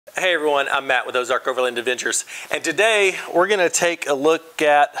Hey everyone, I'm Matt with Ozark Overland Adventures, and today we're going to take a look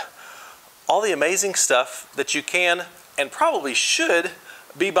at all the amazing stuff that you can and probably should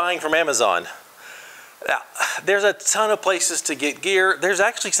be buying from Amazon. Now, there's a ton of places to get gear. There's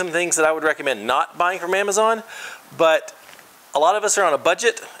actually some things that I would recommend not buying from Amazon, but a lot of us are on a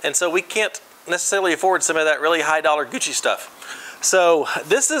budget, and so we can't necessarily afford some of that really high dollar Gucci stuff. So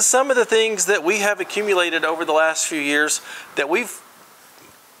this is some of the things that we have accumulated over the last few years that we've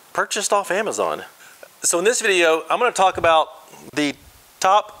purchased off Amazon. So in this video, I'm going to talk about the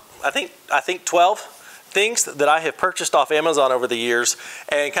top, I think 12 things that I have purchased off Amazon over the years,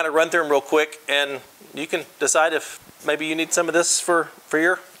 and kind of run through them real quick, and you can decide if maybe you need some of this for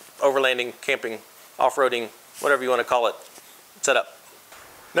your overlanding, camping, off-roading, whatever you want to call it, setup.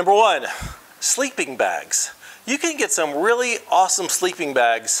 Number one, sleeping bags. You can get some really awesome sleeping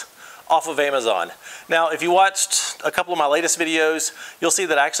bags off of Amazon. Now, if you watched a couple of my latest videos, you'll see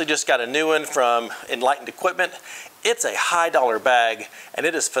that I actually just got a new one from Enlightened Equipment. It's a high dollar bag and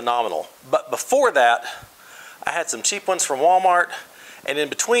it is phenomenal. But before that, I had some cheap ones from Walmart, and in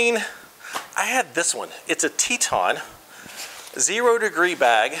between, I had this one. It's a Teton 0 degree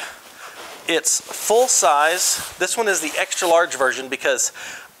bag. It's full size. This one is the extra large version because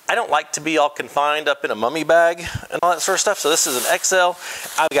I don't like to be all confined up in a mummy bag and all that sort of stuff. So this is an XL.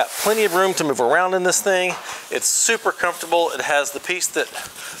 I've got plenty of room to move around in this thing. It's super comfortable. It has the piece that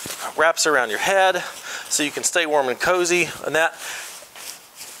wraps around your head so you can stay warm and cozy and that.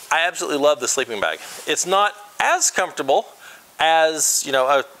 I absolutely love the sleeping bag. It's not as comfortable as, you know,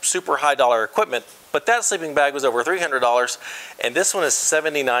 a super high dollar equipment, but that sleeping bag was over $300 and this one is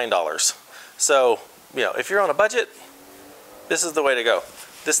 $79. So, you know, if you're on a budget, this is the way to go.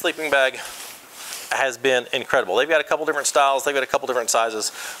 This sleeping bag has been incredible. They've got a couple different styles, they've got a couple different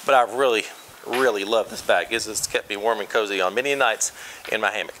sizes, but I really, really love this bag. It's kept me warm and cozy on many nights in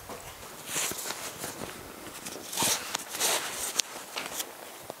my hammock.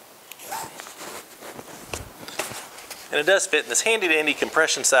 And it does fit in this handy dandy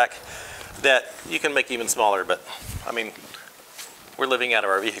compression sack that you can make even smaller, but I mean, we're living out of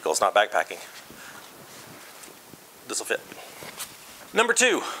our vehicles, not backpacking. This will fit. Number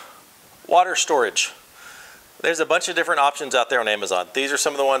two, water storage. There's a bunch of different options out there on Amazon. These are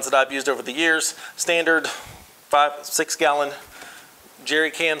some of the ones that I've used over the years. Standard 5-6 gallon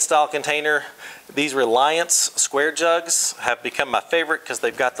jerry can style container. These Reliance square jugs have become my favorite because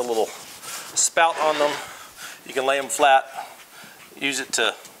they've got the little spout on them. You can lay them flat, use it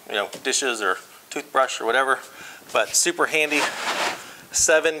to, you know, dishes or toothbrush or whatever, but super handy.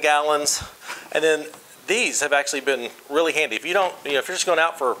 7 gallons. And then these have actually been really handy. If you don't, you know, if you're just going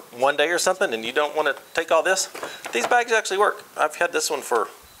out for one day or something and you don't want to take all this, these bags actually work. I've had this one for,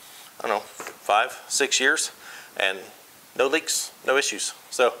 I don't know, 5-6 years and no leaks, no issues.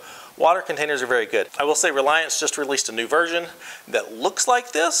 So water containers are very good. I will say Reliance just released a new version that looks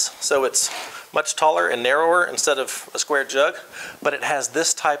like this. So it's much taller and narrower instead of a square jug, but it has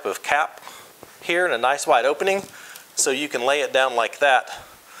this type of cap here and a nice wide opening. So you can lay it down like that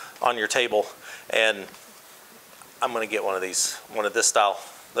on your table, and I'm going to get one of these, one of this style,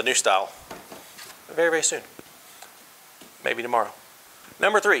 the new style, very, very soon. Maybe tomorrow.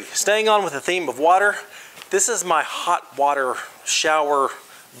 Number three, staying on with the theme of water. This is my hot water shower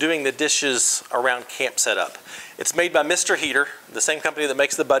doing the dishes around camp setup. It's made by Mr. Heater, the same company that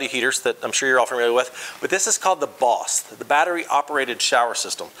makes the Buddy heaters that I'm sure you're all familiar with, but this is called the Boss, the battery operated shower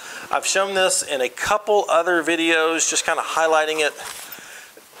system. I've shown this in a couple other videos, just kind of highlighting it.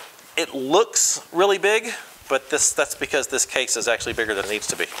 It looks really big, but that's because this case is actually bigger than it needs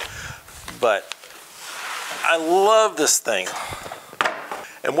to be. But I love this thing.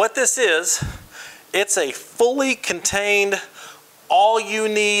 And what this is, it's a fully contained, all you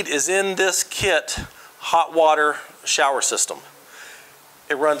need is in this kit, hot water shower system.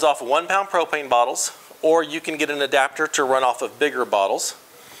 It runs off of 1 pound propane bottles, or you can get an adapter to run off of bigger bottles.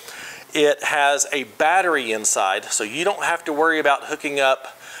 It has a battery inside, so you don't have to worry about hooking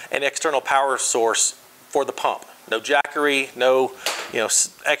up an external power source for the pump. No jackery, no, you know,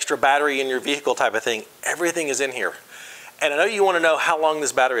 extra battery in your vehicle type of thing. Everything is in here. And I know you want to know how long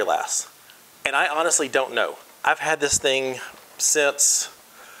this battery lasts. And I honestly don't know. I've had this thing since,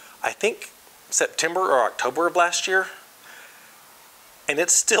 I think, September or October of last year, and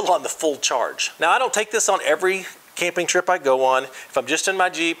it's still on the full charge. Now, I don't take this on every camping trip I go on. If I'm just in my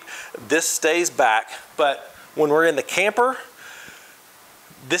Jeep, this stays back, but when we're in the camper,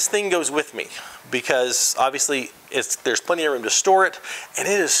 this thing goes with me because obviously there's plenty of room to store it, and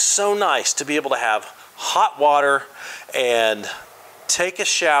it is so nice to be able to have hot water and take a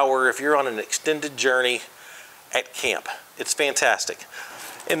shower if you're on an extended journey at camp. It's fantastic.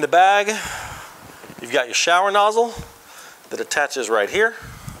 In the bag, you've got your shower nozzle that attaches right here.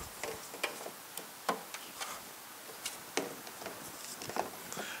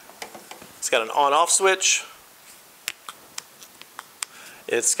 It's got an on-off switch.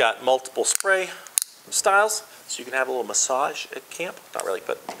 It's got multiple spray styles, so you can have a little massage at camp. Not really,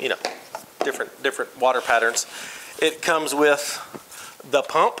 but you know, different water patterns. It comes with the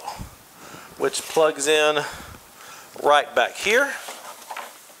pump, which plugs in right back here.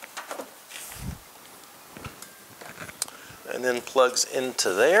 And then plugs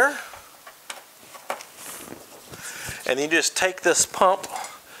into there. And you just take this pump,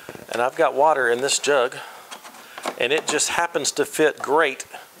 and I've got water in this jug, and it just happens to fit great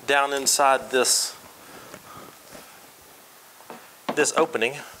down inside this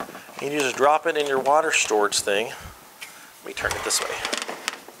opening. And you just drop it in your water storage thing. Let me turn it this way.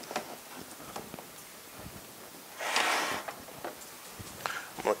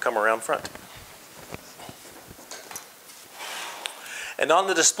 I'm going to come around front. And on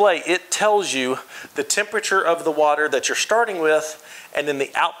the display, it tells you the temperature of the water that you're starting with and then the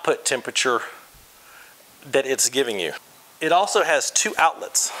output temperature that it's giving you. It also has 2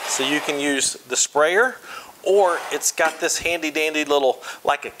 outlets, so you can use the sprayer, or it's got this handy dandy little,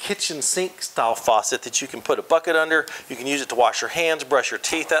 like a kitchen sink style faucet that you can put a bucket under. You can use it to wash your hands, brush your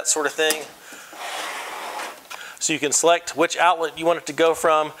teeth, that sort of thing. So you can select which outlet you want it to go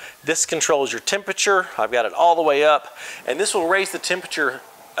from. This controls your temperature. I've got it all the way up. And this will raise the temperature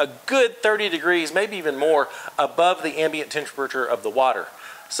a good 30 degrees, maybe even more, above the ambient temperature of the water.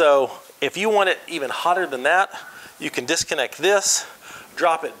 So if you want it even hotter than that, you can disconnect this,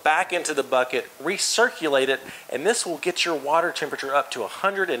 drop it back into the bucket, recirculate it, and this will get your water temperature up to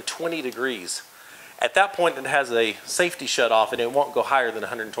 120 degrees. At that point, it has a safety shut off and it won't go higher than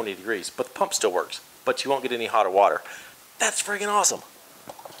 120 degrees, but the pump still works. But you won't get any hotter water. That's friggin' awesome.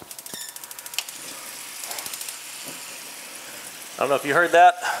 I don't know if you heard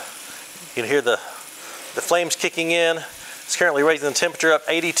that. You can hear the flames kicking in. It's currently raising the temperature up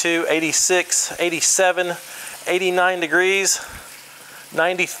 82, 86, 87, 89 degrees,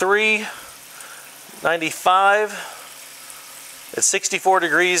 93, 95. It's 64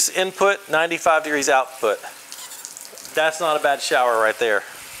 degrees input, 95 degrees output. That's not a bad shower right there.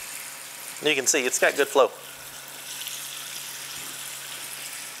 And you can see it's got good flow.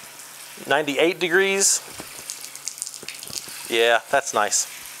 98 degrees. Yeah, that's nice.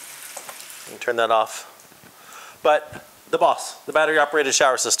 You can turn that off. But the Boss, the battery operated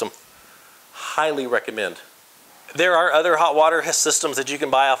shower system, highly recommend. There are other hot water systems that you can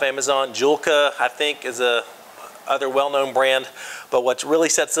buy off Amazon. Julka, I think, is a other well-known brand. But what really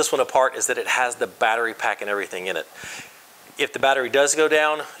sets this one apart is that it has the battery pack and everything in it. If the battery does go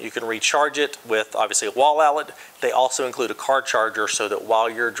down, you can recharge it with obviously a wall outlet. They also include a car charger so that while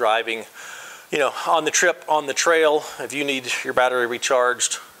you're driving, you know, on the trip, on the trail, if you need your battery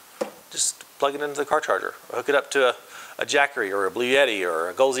recharged, just plug it into the car charger. Or hook it up to a Jackery or a Blue Yeti or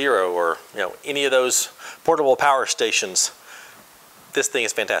a Goal Zero or, you know, any of those portable power stations. This thing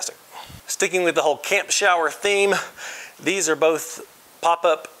is fantastic. Sticking with the whole camp shower theme, these are both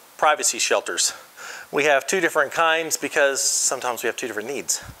pop-up privacy shelters. We have 2 different kinds because sometimes we have 2 different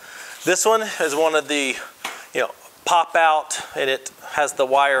needs. This one is one of the, you know, pop out, and it has the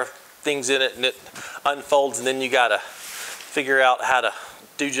wire things in it and it unfolds, and then you gotta figure out how to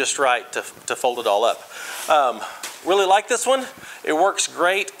do just right to fold it all up. Really like this one. It works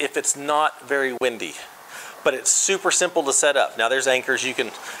great if it's not very windy, but it's super simple to set up. Now there's anchors, you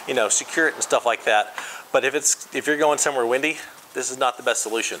can, you know, secure it and stuff like that. But if you're going somewhere windy, this is not the best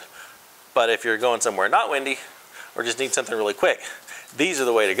solution. But if you're going somewhere not windy or just need something really quick, these are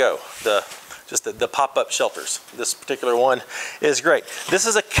the way to go. Just the pop-up shelters. This particular one is great. This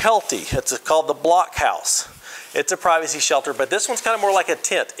is a Kelty. It's called the Blockhouse. It's a privacy shelter, but this one's kind of more like a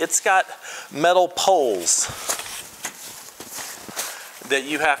tent. It's got metal poles that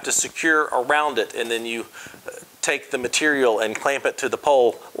you have to secure around it, and then you take the material and clamp it to the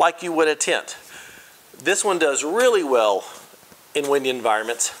pole like you would a tent. This one does really well in windy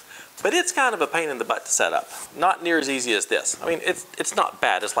environments, but it's kind of a pain in the butt to set up. Not near as easy as this. I mean, it's not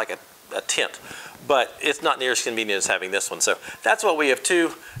bad. It's like a tent, but it's not near as convenient as having this one. So that's what we have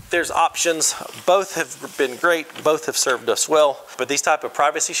 2. There's options. Both have been great. Both have served us well. But these type of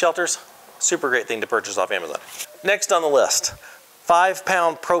privacy shelters, super great thing to purchase off Amazon. Next on the list,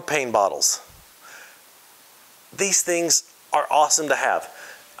 5-pound propane bottles. These things are awesome to have.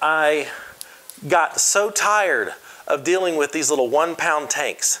 I got so tired of dealing with these little 1-pound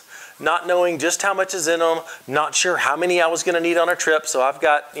tanks, not knowing just how much is in them, not sure how many I was gonna need on a trip. So I've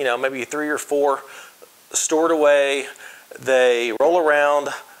got, you know, maybe 3 or 4 stored away, They roll around.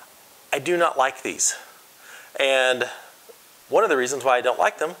 I do not like these. And one of the reasons why I don't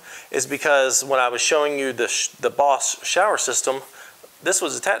like them is because when I was showing you the Boss shower system, this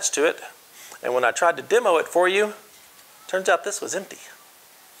was attached to it. And when I tried to demo it for you, turns out this was empty.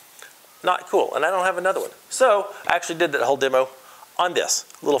 Not cool, and I don't have another one. So I actually did that whole demo on this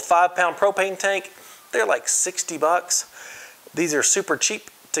little 5-pound propane tank. They're like 60 bucks. These are super cheap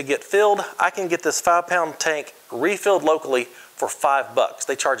to get filled. I can get this 5-pound tank refilled locally for $5.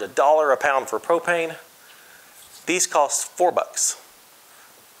 They charge $1 a pound for propane. These cost $4.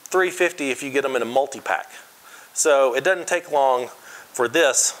 $3.50 if you get them in a multi-pack. So it doesn't take long for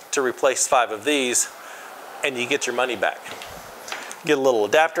this to replace 5 of these, and you get your money back. Get a little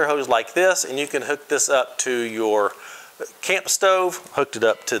adapter hose like this, and you can hook this up to your camp stove, hooked it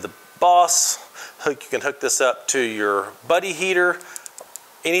up to the Boss, you can hook this up to your buddy heater.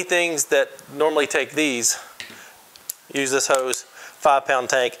 Anything that normally take these, use this hose, 5-pound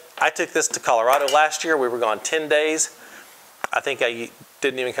tank. I took this to Colorado last year. We were gone 10 days. I think I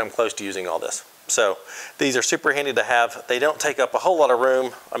didn't even come close to using all this. So these are super handy to have. They don't take up a whole lot of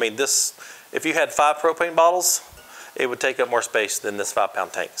room. I mean, this, if you had 5 propane bottles, it would take up more space than this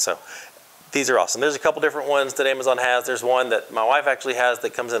 5-pound tank. So these are awesome. There's a couple different ones that Amazon has. There's one that my wife actually has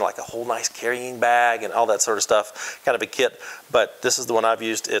that comes in like a whole nice carrying bag and all that sort of stuff, kind of a kit. But this is the one I've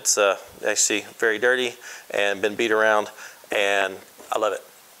used. It's actually very dirty and been beat around, and I love it.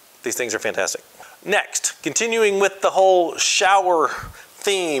 These things are fantastic. Next, continuing with the whole shower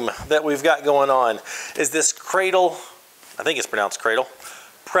theme that we've got going on, is this Cradle, I think it's pronounced Cradle,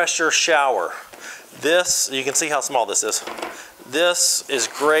 pressure shower. This, you can see how small this is. This is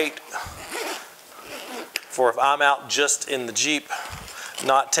great for if I'm out just in the Jeep,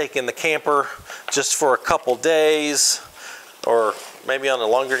 not taking the camper, just for a couple days, or maybe on a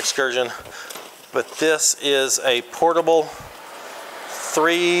longer excursion. But this is a portable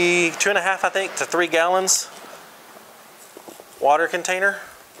 2.5, I think, to 3 gallons water container.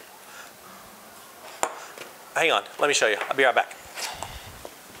 Hang on, let me show you. I'll be right back.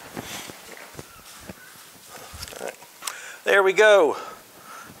 All right. There we go.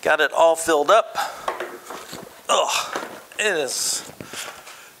 Got it all filled up. Oh, it is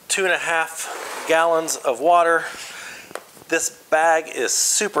 2.5 gallons of water. This bag is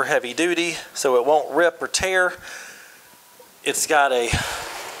super heavy duty, so it won't rip or tear. It's got a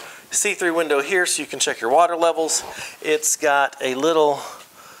see-through window here so you can check your water levels. It's got a little,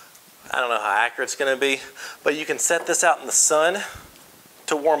 I don't know how accurate it's gonna be, but you can set this out in the sun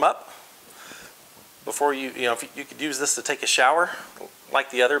to warm up before you know, if you could use this to take a shower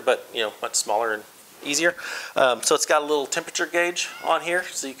like the other, but much smaller and easier. So it's got a little temperature gauge on here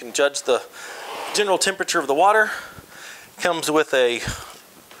so you can judge the general temperature of the water. Comes with a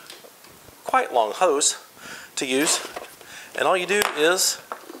quite long hose to use, and all you do is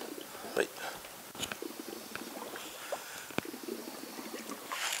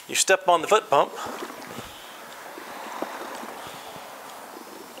you step on the foot pump,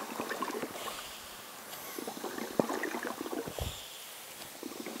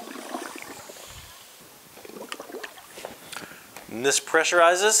 and this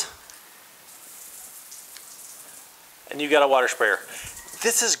pressurizes, and you got a water sprayer.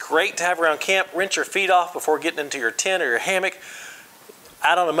 This is great to have around camp. Rinse your feet off before getting into your tent or your hammock.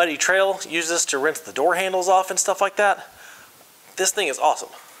 Out on a muddy trail, use this to rinse the door handles off and stuff like that. This thing is awesome.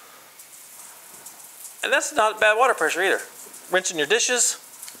 And that's not bad water pressure either. Rinsing your dishes,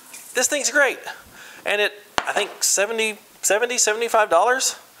 this thing's great. And it, I think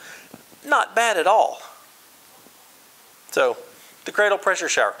 $75, not bad at all. So, the Cradle pressure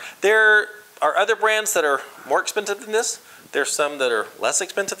shower. There are other brands that are more expensive than this. There's some that are less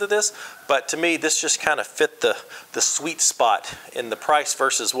expensive than this, but to me, this just kind of fit the sweet spot in the price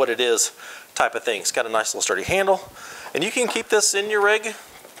versus what it is type of thing. It's got a nice little sturdy handle, and you can keep this in your rig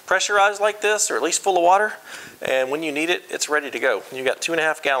pressurized like this, or at least full of water, and when you need it, it's ready to go. You got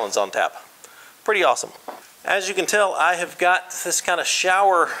 2.5 gallons on tap. Pretty awesome. As you can tell, I have got this kind of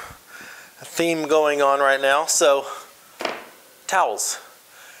shower theme going on right now. So, towels.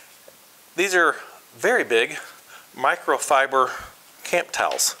 These are very big microfiber camp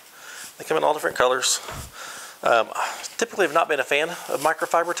towels. They come in all different colors. Typically have not been a fan of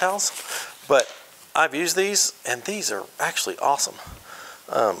microfiber towels, but I've used these, and these are actually awesome.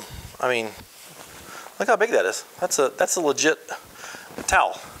 I mean, look how big that is. That's a legit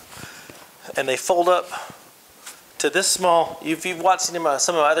towel. And they fold up to this small. If you've watched some of my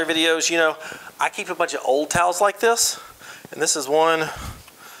other videos, you know, I keep a bunch of old towels like this, and this is one.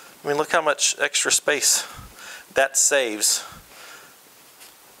 I mean, look how much extra space that saves.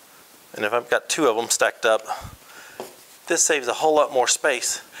 And if I've got 2 of them stacked up, this saves a whole lot more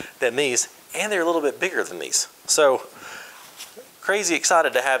space than these, and they're a little bit bigger than these. So crazy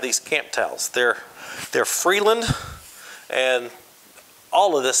excited to have these camp towels. They're Freeland, and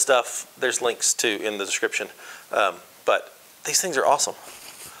all of this stuff there's links to in the description. But these things are awesome.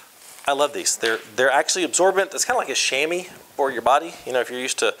 I love these. They're actually absorbent. It's kind of like a chamois for your body. You know, if you're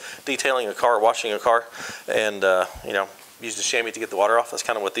used to detailing a car, washing a car, and you know, use the chamois to get the water off. That's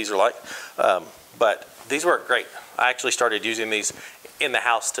kind of what these are like. But these work great. I actually started using these in the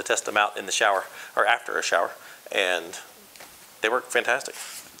house to test them out in the shower or after a shower, and they work fantastic.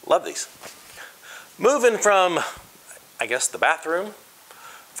 Love these. Moving from, I guess, the bathroom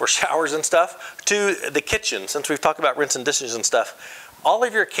for showers and stuff to the kitchen, since we've talked about rinsing dishes and stuff. All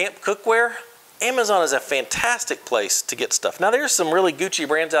of your camp cookware, Amazon is a fantastic place to get stuff. Now there's some really Gucci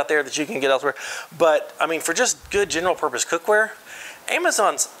brands out there that you can get elsewhere, but I mean, for just good general purpose cookware,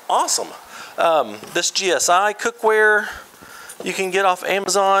 Amazon's awesome. This GSI cookware you can get off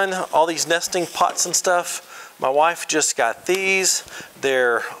Amazon, all these nesting pots and stuff. My wife just got these.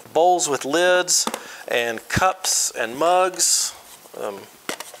 They're bowls with lids and cups and mugs.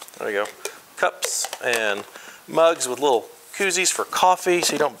 There you go, cups and mugs with little koozies for coffee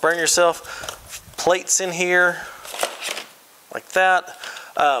so you don't burn yourself. Plates in here, like that.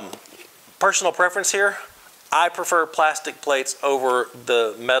 Personal preference here, I prefer plastic plates over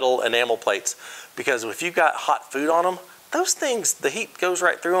the metal enamel plates, because if you've got hot food on them, those things, the heat goes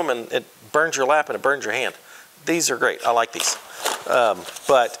right through them and it burns your lap and it burns your hand. These are great, I like these.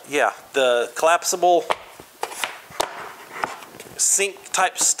 But yeah, the collapsible sink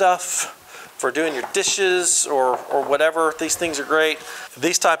type stuff for doing your dishes or whatever, these things are great.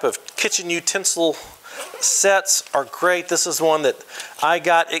 These type of kitchen utensil sets are great. This is one that I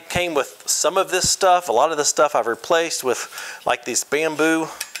got. It came with some of this stuff. A lot of this stuff I've replaced with like these bamboo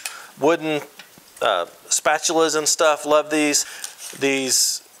wooden spatulas and stuff. Love these.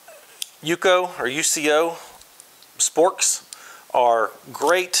 These UCO or UCO sporks are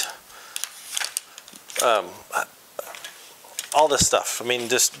great. All this stuff. I mean,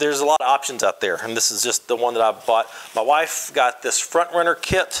 just there's a lot of options out there, and this is just the one that I bought. My wife got this front runner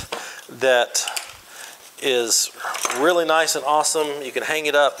kit that is really nice and awesome. You can hang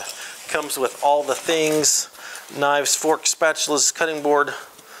it up. Comes with all the things: knives, forks, spatulas, cutting board,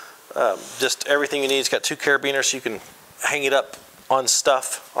 just everything you need. It's got 2 carabiners, so you can hang it up on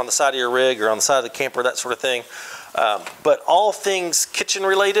stuff on the side of your rig or on the side of the camper, that sort of thing. But all things kitchen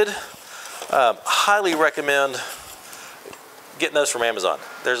related, highly recommend getting those from Amazon.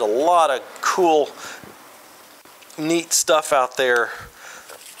 There's a lot of cool, neat stuff out there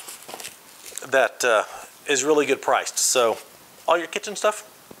that is really good priced. So all your kitchen stuff,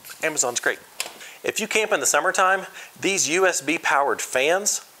 Amazon's great. If you camp in the summertime, these USB powered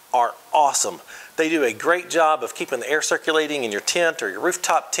fans are awesome. They do a great job of keeping the air circulating in your tent or your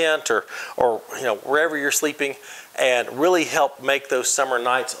rooftop tent or you know, wherever you're sleeping, and really help make those summer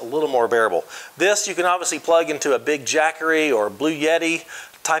nights a little more bearable. This you can obviously plug into a big Jackery or Blue Yeti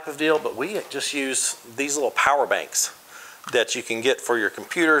type of deal, but we just use these little power banks that you can get for your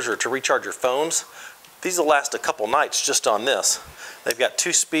computers or to recharge your phones. These will last a couple nights just on this. They've got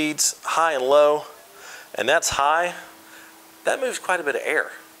 2 speeds, high and low, and that's high. That moves quite a bit of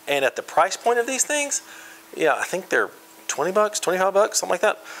air. And at the price point of these things, yeah, I think they're 20 bucks, 25 bucks, something like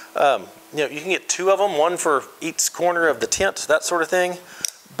that. You know, you can get 2 of them, one for each corner of the tent, that sort of thing.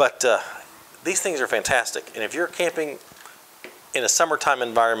 But these things are fantastic. And if you're camping in a summertime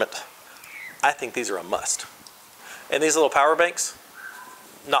environment, I think these are a must. And these little power banks,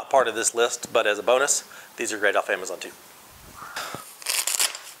 not part of this list, but as a bonus, these are great off Amazon too.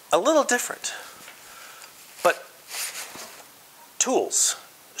 A little different, but tools,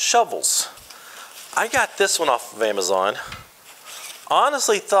 shovels. I got this one off of Amazon.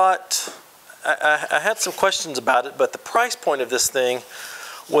 Honestly thought, I had some questions about it, but the price point of this thing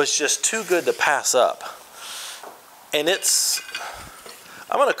was just too good to pass up. And it's,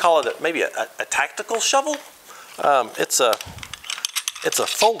 I'm gonna call it maybe a tactical shovel. It's a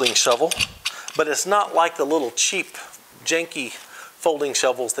folding shovel, but it's not like the little cheap, janky folding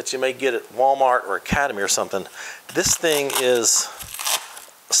shovels that you may get at Walmart or Academy or something. This thing is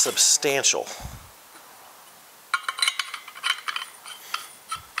substantial.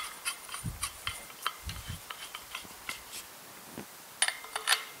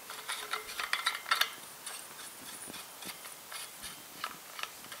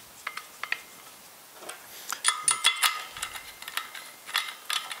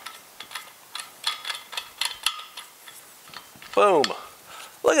 Boom.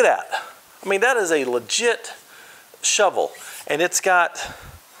 Look at that. I mean, that is a legit shovel, and it's got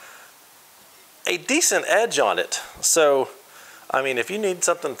a decent edge on it. So, I mean, if you need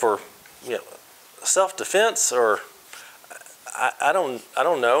something for, you know, self-defense, or I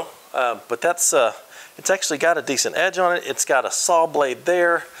don't know, but that's it's actually got a decent edge on it. It's got a saw blade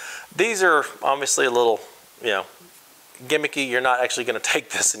there. These are obviously a little, you know, gimmicky. You're not actually going to take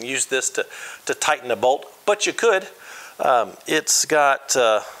this and use this to tighten a bolt, but you could. It's got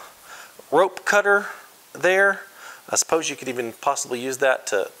rope cutter there. I suppose you could even possibly use that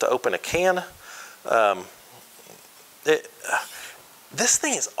to open a can. This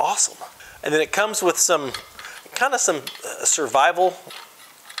thing is awesome. And then it comes with some survival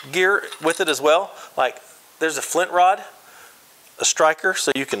gear with it as well. Like, there's a flint rod, a striker,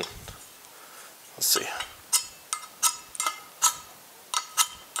 so you can, let's see,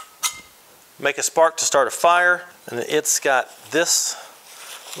 make a spark to start a fire. And then it's got this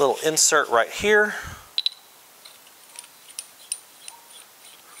little insert right here.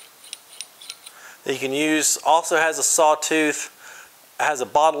 That you can use. Also has a sawtooth, has a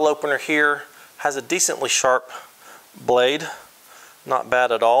bottle opener here, has a decently sharp blade, not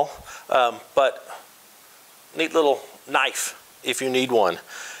bad at all, but neat little knife if you need one.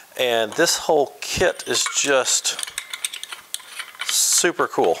 And this whole kit is just super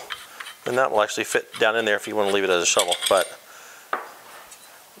cool. And that will actually fit down in there if you want to leave it as a shovel. But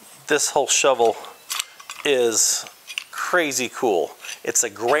this whole shovel is crazy cool. It's a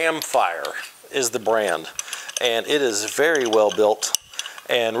Graham Fire is the brand, and it is very well built,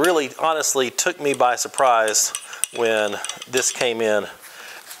 and really honestly took me by surprise when this came in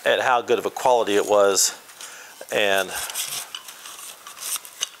at how good of a quality it was. And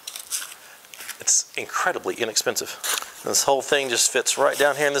it's incredibly inexpensive. And this whole thing just fits right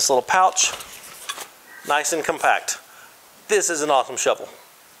down here in this little pouch, nice and compact. This is an awesome shovel.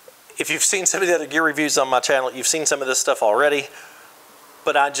 If you've seen some of the other gear reviews on my channel, you've seen some of this stuff already,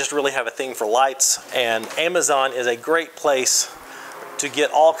 but I just really have a thing for lights, and Amazon is a great place to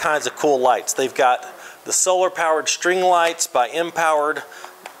get all kinds of cool lights. They've got the solar powered string lights by Empowered.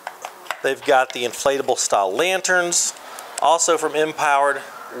 They've got the inflatable style lanterns, also from Empowered.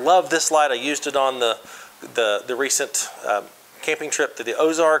 Love this light. I used it on the recent camping trip to the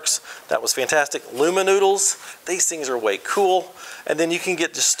Ozarks. That was fantastic. Luminoodles, these things are way cool. And then you can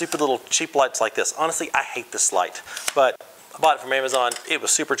get just stupid little cheap lights like this. Honestly, I hate this light, but I bought it from Amazon. It was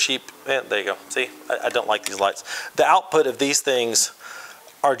super cheap. And there you go. See, I don't like these lights. The output of these things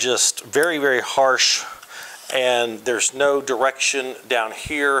are just very, very harsh, and there's no direction down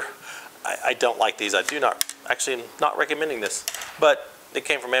here. I don't like these. I do not, actually am not recommending this, but it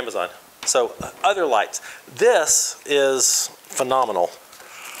came from Amazon. So other lights. This is phenomenal.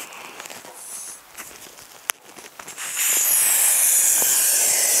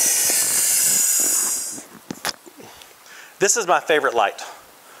 This is my favorite light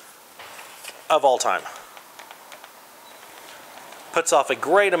of all time. Puts off a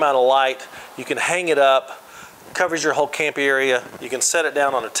great amount of light. You can hang it up, covers your whole camp area. You can set it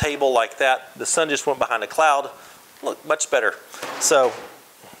down on a table like that. The sun just went behind a cloud. Look, much better. So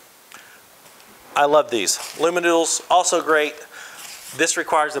I love these. Luminoodles, also great. This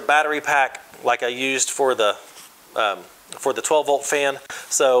requires a battery pack like I used for the 12 volt fan.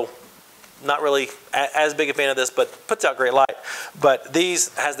 So not really as big a fan of this, but puts out great light. But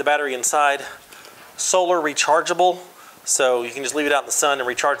these has the battery inside, solar rechargeable, so you can just leave it out in the sun and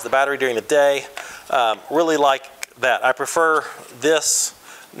recharge the battery during the day. Really like that. I prefer this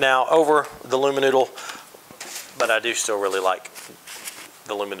now over the Luminoodle, but I do still really like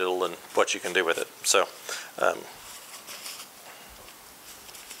the Luminoodle and what you can do with it. So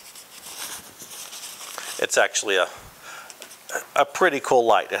it's actually a pretty cool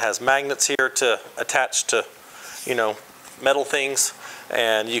light. It has magnets here to attach to, you know, metal things,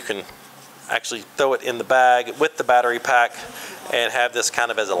 and you can actually throw it in the bag with the battery pack and have this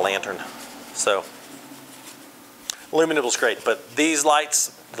kind of as a lantern. So Luminoodle's great, but these lights,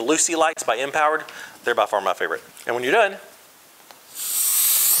 the Lucy lights by Empowered, they're by far my favorite. And when you're done,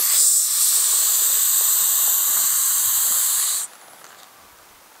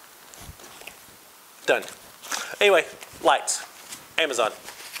 done. Anyway, lights, Amazon,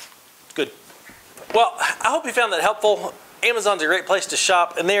 good. Well, I hope you found that helpful. Amazon's a great place to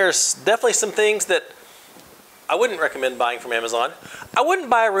shop, and there's definitely some things that I wouldn't recommend buying from Amazon. I wouldn't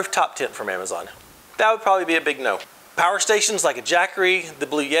buy a rooftop tent from Amazon. That would probably be a big no. Power stations like a Jackery, the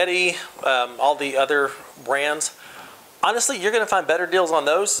Blue Yeti, all the other brands, honestly, you're gonna find better deals on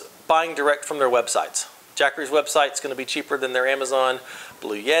those buying direct from their websites. Jackery's website's gonna be cheaper than their Amazon.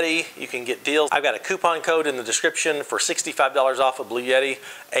 Blue Yeti, you can get deals. I've got a coupon code in the description for $65 off of Blue Yeti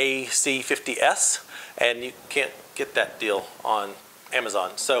AC50S, and you can't get that deal on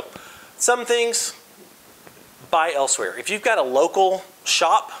Amazon. So some things buy elsewhere. If you've got a local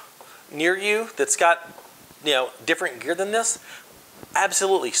shop near you that's got, you know, different gear than this,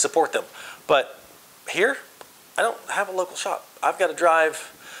 absolutely support them. But here, I don't have a local shop. I've got to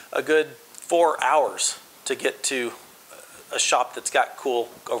drive a good 4 hours to get to a shop that's got cool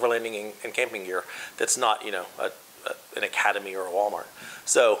overlanding and camping gear that's not, you know, an Academy or a Walmart.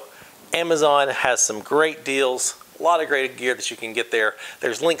 So Amazon has some great deals, a lot of great gear that you can get there.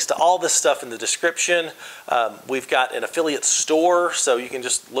 There's links to all this stuff in the description. We've got an affiliate store, so you can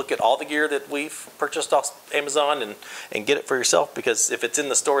just look at all the gear that we've purchased off Amazon and get it for yourself, because if it's in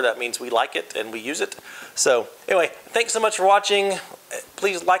the store, that means we like it and we use it. So anyway, thanks so much for watching.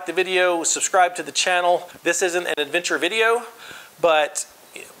 Please like the video, subscribe to the channel. This isn't an adventure video, but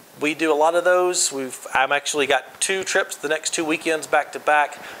we do a lot of those. I've actually got 2 trips the next 2 weekends back to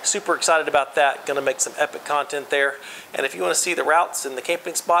back. Super excited about that. Gonna make some epic content there. And if you want to see the routes and the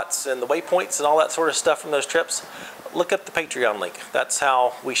camping spots and the waypoints and all that sort of stuff from those trips, look up the Patreon link. That's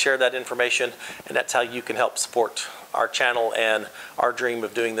how we share that information, and that's how you can help support our channel and our dream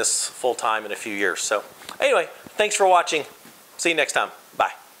of doing this full time in a few years. So anyway, thanks for watching. See you next time.